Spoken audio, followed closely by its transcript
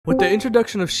With the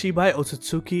introduction of Shibai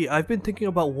Otsutsuki, I've been thinking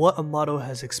about what Amado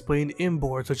has explained in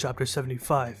Boruto chapter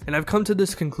 75, and I've come to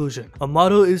this conclusion.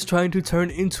 Amado is trying to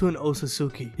turn into an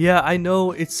Otsutsuki. Yeah, I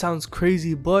know it sounds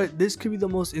crazy, but this could be the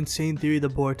most insane theory the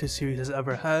Boruto series has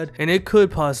ever had, and it could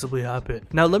possibly happen.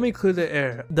 Now let me clear the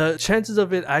air. The chances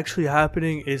of it actually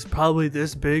happening is probably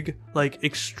this big, like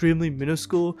extremely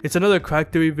minuscule. It's another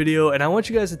crack theory video, and I want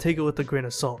you guys to take it with a grain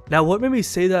of salt. Now what made me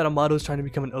say that Amado is trying to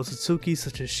become an Otsutsuki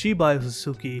such as Shibai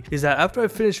Otsutsuki is that after I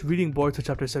finished reading Boruto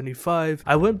chapter 75,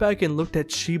 I went back and looked at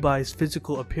Shibai's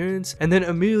physical appearance and then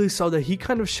immediately saw that he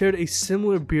kind of shared a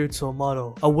similar beard to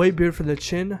Amado, a white beard from the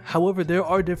chin. However, there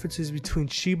are differences between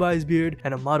Shibai's beard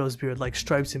and Amado's beard, like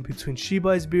stripes in between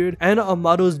Shibai's beard and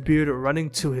Amado's beard running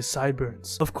to his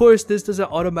sideburns. Of course, this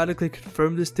doesn't automatically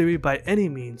confirm this theory by any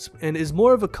means and is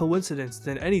more of a coincidence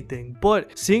than anything,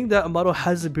 but seeing that Amado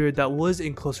has a beard that was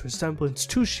in close resemblance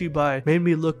to Shibai made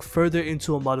me look further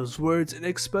into Amado's words and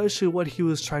especially what he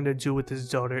was trying to do with his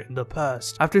daughter in the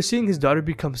past. After seeing his daughter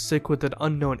become sick with an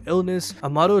unknown illness,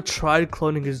 Amado tried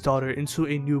cloning his daughter into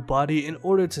a new body in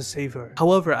order to save her.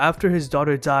 However, after his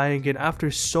daughter dying and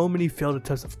after so many failed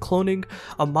attempts of cloning,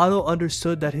 Amado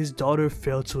understood that his daughter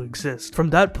failed to exist. From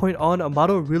that point on,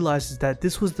 Amado realizes that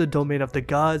this was the domain of the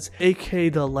gods, aka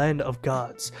the land of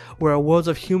gods, where worlds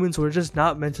of humans were just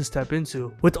not meant to step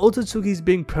into. With Otsutsukis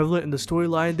being prevalent in the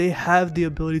storyline, they have the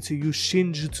ability to use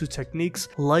shinjutsu techniques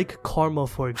like karma,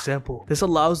 for example. This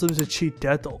allows them to cheat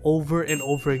death over and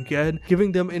over again,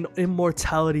 giving them an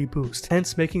immortality boost,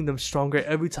 hence making them stronger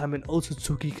every time an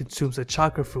Otsutsuki consumes a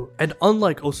chakra fruit. And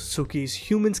unlike Otsutsukis,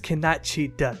 humans cannot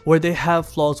cheat death, where they have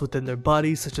flaws within their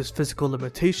bodies such as physical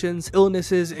limitations,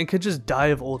 illnesses, and can just die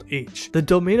of old age. The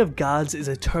domain of gods is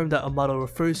a term that Amado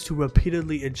refers to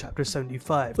repeatedly in chapter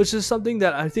 75, which is something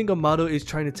that I think Amado is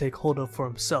trying to take hold of for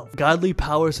himself. Godly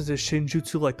powers such as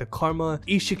shinjutsu like the karma,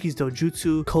 Ishiki's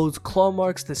dojutsu, Code's claw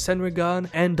marks, the Senrigan,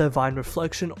 and divine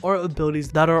reflection are abilities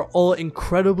that are all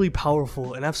incredibly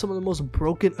powerful and have some of the most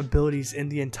broken abilities in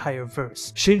the entire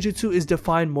verse. Shinjutsu is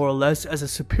defined more or less as a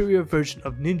superior version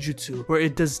of ninjutsu, where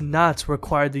it does not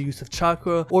require the use of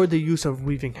chakra or the use of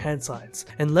weaving hand signs.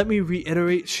 And let me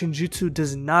reiterate, shinjutsu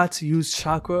does not use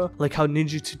chakra like how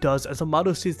ninjutsu does, as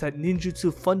Amado states that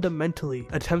ninjutsu fundamentally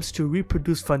attempts to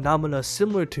reproduce phenomena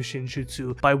similar to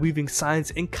shinjutsu by weaving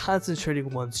signs and concentrating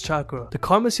one's chakra. The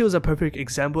karma seal is a perfect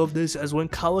example of this, as when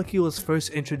Kawaki was first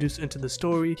introduced into the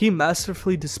story, he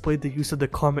masterfully displayed the use of the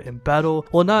karma in battle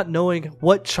while not knowing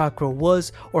what chakra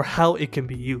was or how it can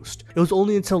be used. It was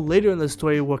only until later in the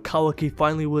story where Kawaki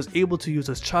finally was able to use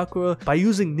his chakra by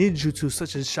using ninjutsu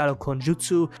such as shadow clone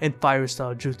jutsu and fire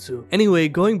style jutsu. Anyway,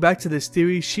 going back to this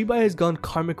theory, Shibai has gone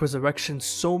karmic resurrection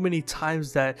so many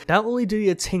times that not only did he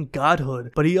attain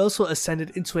godhood, but he also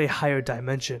ascended into a higher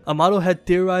dimension. Amado had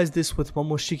theorized this, with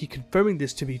Momoshiki confirming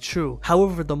this to be true.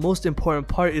 However, the most important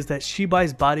part is that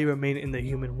Shibai's body remained in the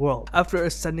human world after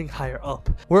ascending higher up,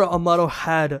 where Amado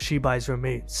had Shibai's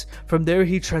remains. From there,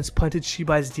 he transplanted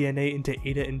Shibai's DNA into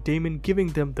Ada and Damon, giving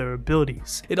them their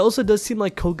abilities. It also does seem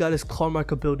like Code got his claw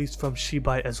mark abilities from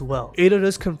Shibai as well. Ada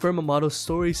does confirm Amado's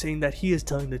story, saying that he is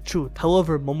telling the truth.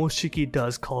 However, Momoshiki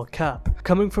does call cap.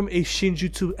 Coming from a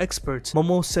shinjutsu expert,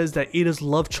 Momo says that Ada's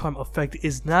love charm effect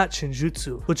is not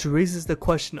shinjutsu, which raises the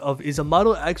question of, is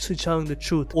Amado actually telling the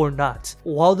truth or not?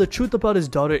 While the truth about his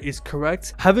daughter is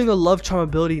correct, having a love charm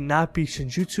ability not be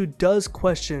shinjutsu does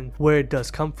question where it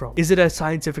does come from. Is it a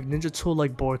scientific ninja tool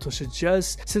like Boruto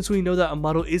suggests, since we know that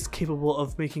Amado is capable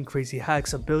of making crazy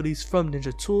hacks abilities from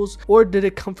ninja tools, or did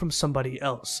it come from somebody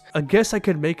else? A guess I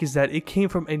could make is that it came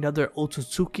from another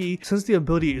Otsutsuki, since the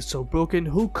ability is so broken,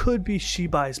 who could be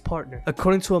Shibai's partner.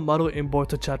 According to Amado in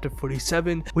Boruto chapter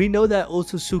 47, we know that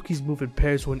Otsutsukis move in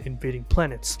pairs when invading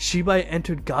planets. Shibai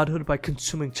entered godhood by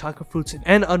consuming chakra fruits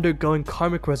and undergoing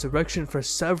karmic resurrection for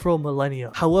several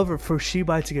millennia. However, for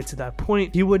Shibai to get to that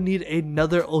point, he would need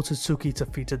another Otsutsuki to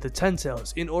feed to the Ten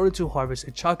Tails in order to harvest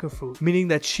a chakra fruit, meaning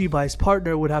that Shibai's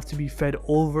partner would have to be fed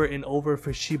over and over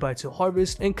for Shibai to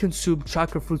harvest and consume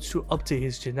chakra fruits to update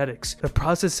his genetics. The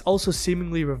process also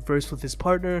seemingly reversed with his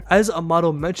partner, as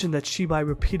Amado mentioned that Shibai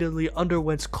repeatedly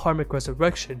underwent karmic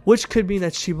resurrection, which could mean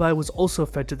that Shibai was also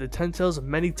fed to the Ten Tails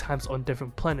many times on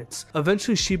different planets.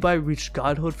 Eventually, Shibai reached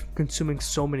godhood from consuming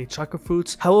so many chakra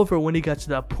fruits. However, when he got to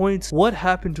that point, what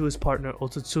happened to his partner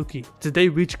Otsutsuki? Did they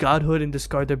reach godhood and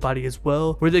discard their body as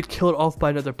well? Were they killed off by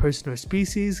another person or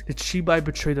species? Did Shibai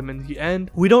betray them in the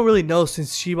end? We don't really know,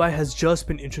 since Shibai has just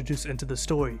been introduced into the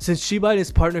story. Since Shibai and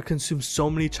his partner consumed so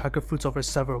many chakra fruits over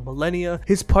several millennia,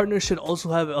 his partner should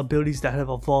also have abilities that have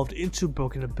evolved into into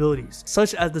broken abilities,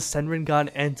 such as the Senringan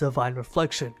and Divine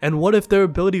Reflection. And what if their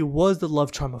ability was the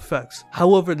Love Charm effects?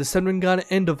 However, the Senringan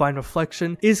and Divine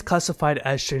Reflection is classified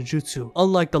as Shinjutsu,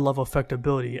 unlike the Love Effect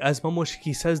ability, as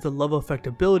Momoshiki says the Love Effect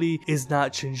ability is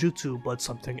not Shinjutsu but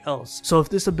something else. So if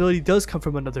this ability does come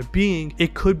from another being,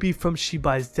 it could be from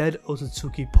Shibai's dead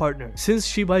Otsutsuki partner. Since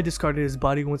Shibai discarded his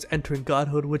body once entering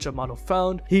godhood, which Amado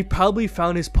found, he probably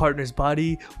found his partner's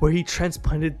body where he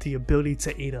transplanted the ability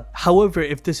to Ada. However,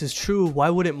 if this is true, why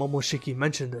wouldn't Momoshiki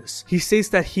mention this? He states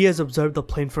that he has observed the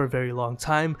plane for a very long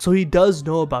time, so he does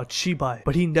know about Shibai,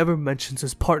 but he never mentions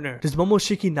his partner. Does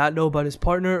Momoshiki not know about his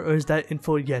partner, or is that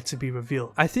info yet to be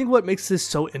revealed? I think what makes this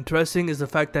so interesting is the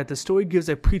fact that the story gives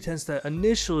a pretense that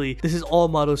initially this is all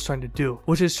Amado's trying to do,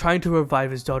 which is trying to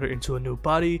revive his daughter into a new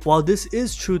body. While this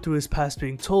is true through his past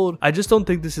being told, I just don't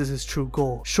think this is his true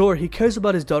goal. Sure, he cares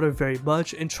about his daughter very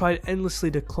much and tried endlessly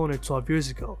to clone her 12 years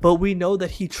ago, but we know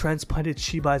that he transplanted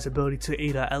Shibai's ability to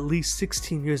Ada at least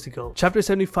 16 years ago. Chapter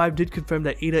 75 did confirm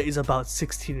that Ada is about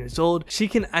 16 years old. She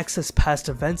can access past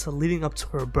events leading up to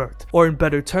her birth, or in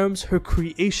better terms, her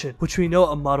creation, which we know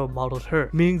Amado modeled her,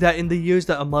 meaning that in the years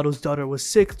that Amado's daughter was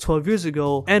sick 12 years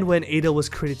ago and when Ada was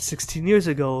created 16 years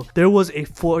ago, there was a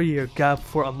 4-year gap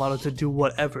for Amado to do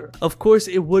whatever. Of course,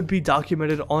 it would be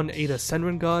documented on Ada's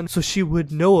Senringan, so she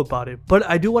would know about it, but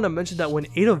I do want to mention that when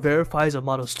Ada verifies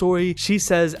Amado's story, she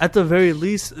says at the very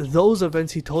least those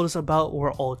events he told us about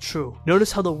were all true.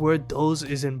 Notice how the word those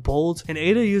is in bold, and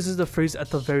Ada uses the phrase at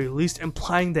the very least,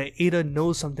 implying that Ada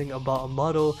knows something about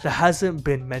Amado that hasn't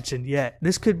been mentioned yet.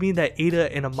 This could mean that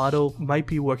Ada and Amado might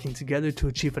be working together to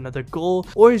achieve another goal,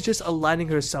 or is just aligning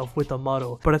herself with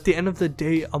Amado. But at the end of the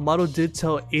day, Amado did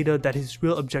tell Ada that his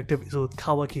real objective is with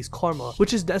Kawaki's karma,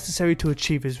 which is necessary to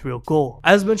achieve his real goal.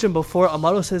 As mentioned before,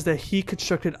 Amado says that he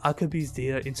constructed Akabe's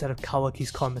data inside of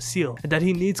Kawaki's karma seal, and that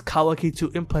he needs Kawaki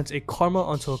to implant a karma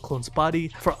onto a clone's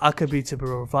body for Akabe to be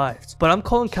revived. But I'm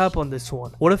calling cap on this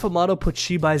one. What if Amado put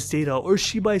Shibai's data or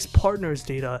Shibai's partner's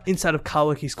data inside of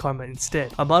Kawaki's karma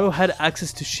instead? Amado had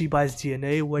access to Shibai's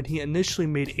DNA when he initially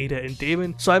made Ada and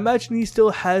Damon, so I imagine he still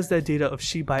has that data of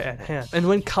Shibai at hand. And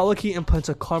when Kawaki implants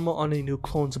a karma on a new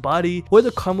clone's body, where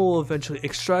the karma will eventually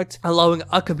extract, allowing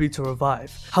Akabe to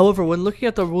revive. However, when looking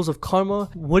at the rules of karma,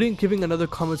 wouldn't giving another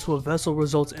karma to a vessel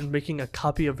result in making a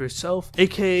copy of yourself?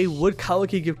 AKA, would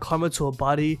Kawaki give karma to a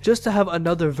body just to have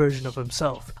another version of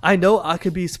himself? I know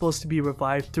Akabe is supposed to be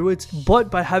revived through it,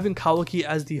 but by having Kawaki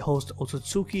as the host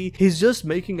Otsutsuki, he's just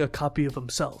making a copy of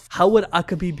himself. How would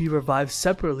Akabe be revived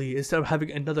separately instead of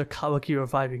having another Kawaki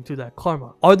reviving through that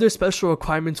karma? Are there special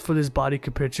requirements for this body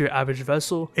compared to your average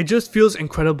vessel? It just feels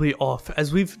incredibly off,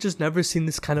 as we've just never seen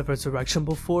this kind of resurrection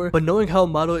before, but knowing how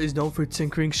Amado is known for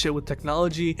tinkering shit with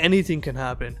technology, anything can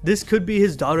happen. This could be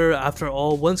his daughter after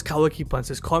all once Kawaki plants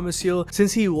his karma seal,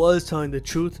 since he was telling the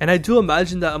truth, and I do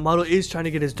imagine that Amado is trying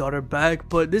to get his daughter back,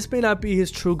 but this may not be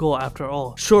his true goal after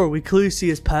all. Sure, we clearly see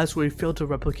his past where he failed to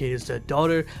replicate his dead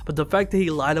daughter, but the fact that he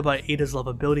lied about Ada's love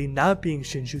ability not being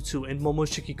Shinjutsu and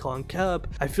Momoshiki calling cap,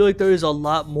 I feel like there is a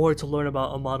lot more to learn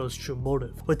about Amado's true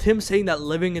motive. With him saying that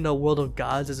living in a world of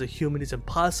gods as a human is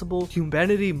impossible,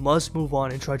 humanity must move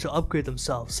on and try to upgrade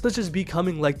themselves, such as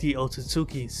becoming like the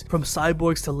Otsutsukis. From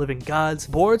cyborgs to living gods,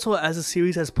 Boruto as a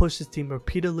series has pushed this theme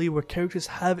repeatedly, where characters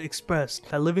have expressed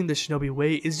that living the shinobi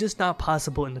way is just not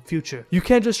possible in the future. You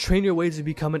can't just train your way to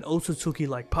become an Otsutsuki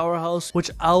like powerhouse,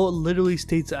 which Ao literally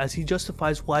states as he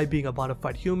justifies why being a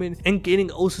modified human and gaining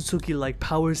Otsutsuki like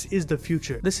powers is the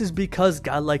future. This is because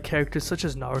godlike characters such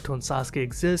as Naruto and Sasuke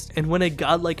exist, and when a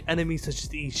godlike enemy such as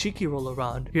the Ishiki roll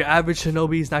around, your average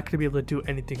shinobi is not going to be able to do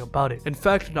anything about it. In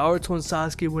fact, Naruto and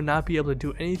Sasuke would not be able to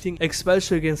do anything,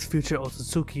 especially against future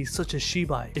Otsutsuki such as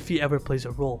Shibai, if he ever plays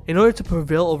a role. In order to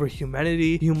prevail over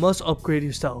humanity, you must upgrade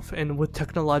yourself, and with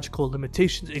technological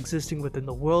limitations existing within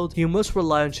the world, you must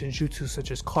rely on Shinjutsu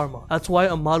such as karma. That's why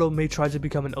Amado may try to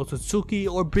become an Otsutsuki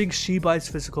or bring Shibai's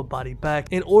physical body back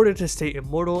in order to stay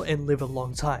immortal and live a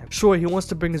long time. Sure, he wants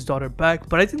to bring his daughter back,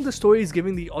 but I think the story is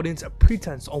giving the audience a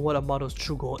pretense on what Amado's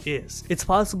true goal is. It's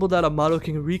possible that Amado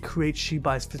can recreate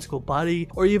Shibai's physical body,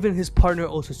 or even his partner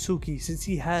Otsutsuki, since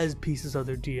he has pieces of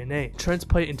their DNA,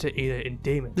 transplant into Ada and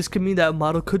Damon. This could mean that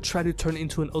Amado could try to turn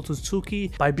into an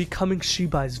Otsutsuki by becoming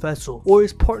Shibai's vessel, or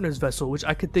his partner's vessel, which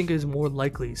I could think is more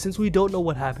likely, since we don't know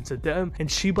what happened to them, and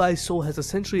Shibai's soul has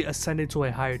essentially ascended to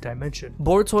a higher dimension.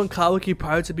 Boruto and Kawaki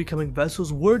prior to becoming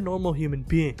vessels were normal human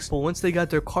beings, but once they got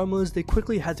their karmas, they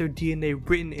quickly had their DNA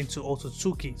written into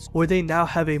Otsutsukis, where they now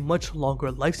have a much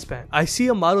longer lifespan. I see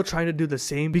Amado trying to do the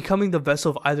same, becoming the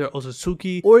vessel of either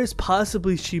Otsutsuki or is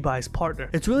possibly Shibai's partner.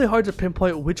 It's really hard to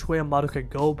pinpoint which way Amado could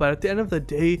go, but at the end of the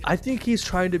day, I think he's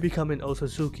trying to become an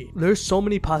Otsutsuki. There's so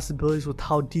many possibilities abilities with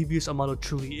how devious Amado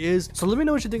truly is. So let me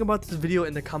know what you think about this video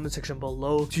in the comment section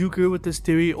below. Do you agree with this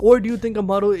theory, or do you think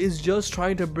Amado is just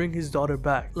trying to bring his daughter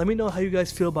back? Let me know how you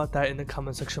guys feel about that in the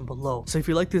comment section below. So if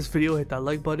you like this video, hit that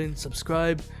like button,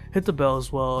 subscribe, hit the bell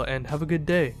as well, and have a good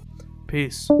day.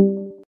 Peace.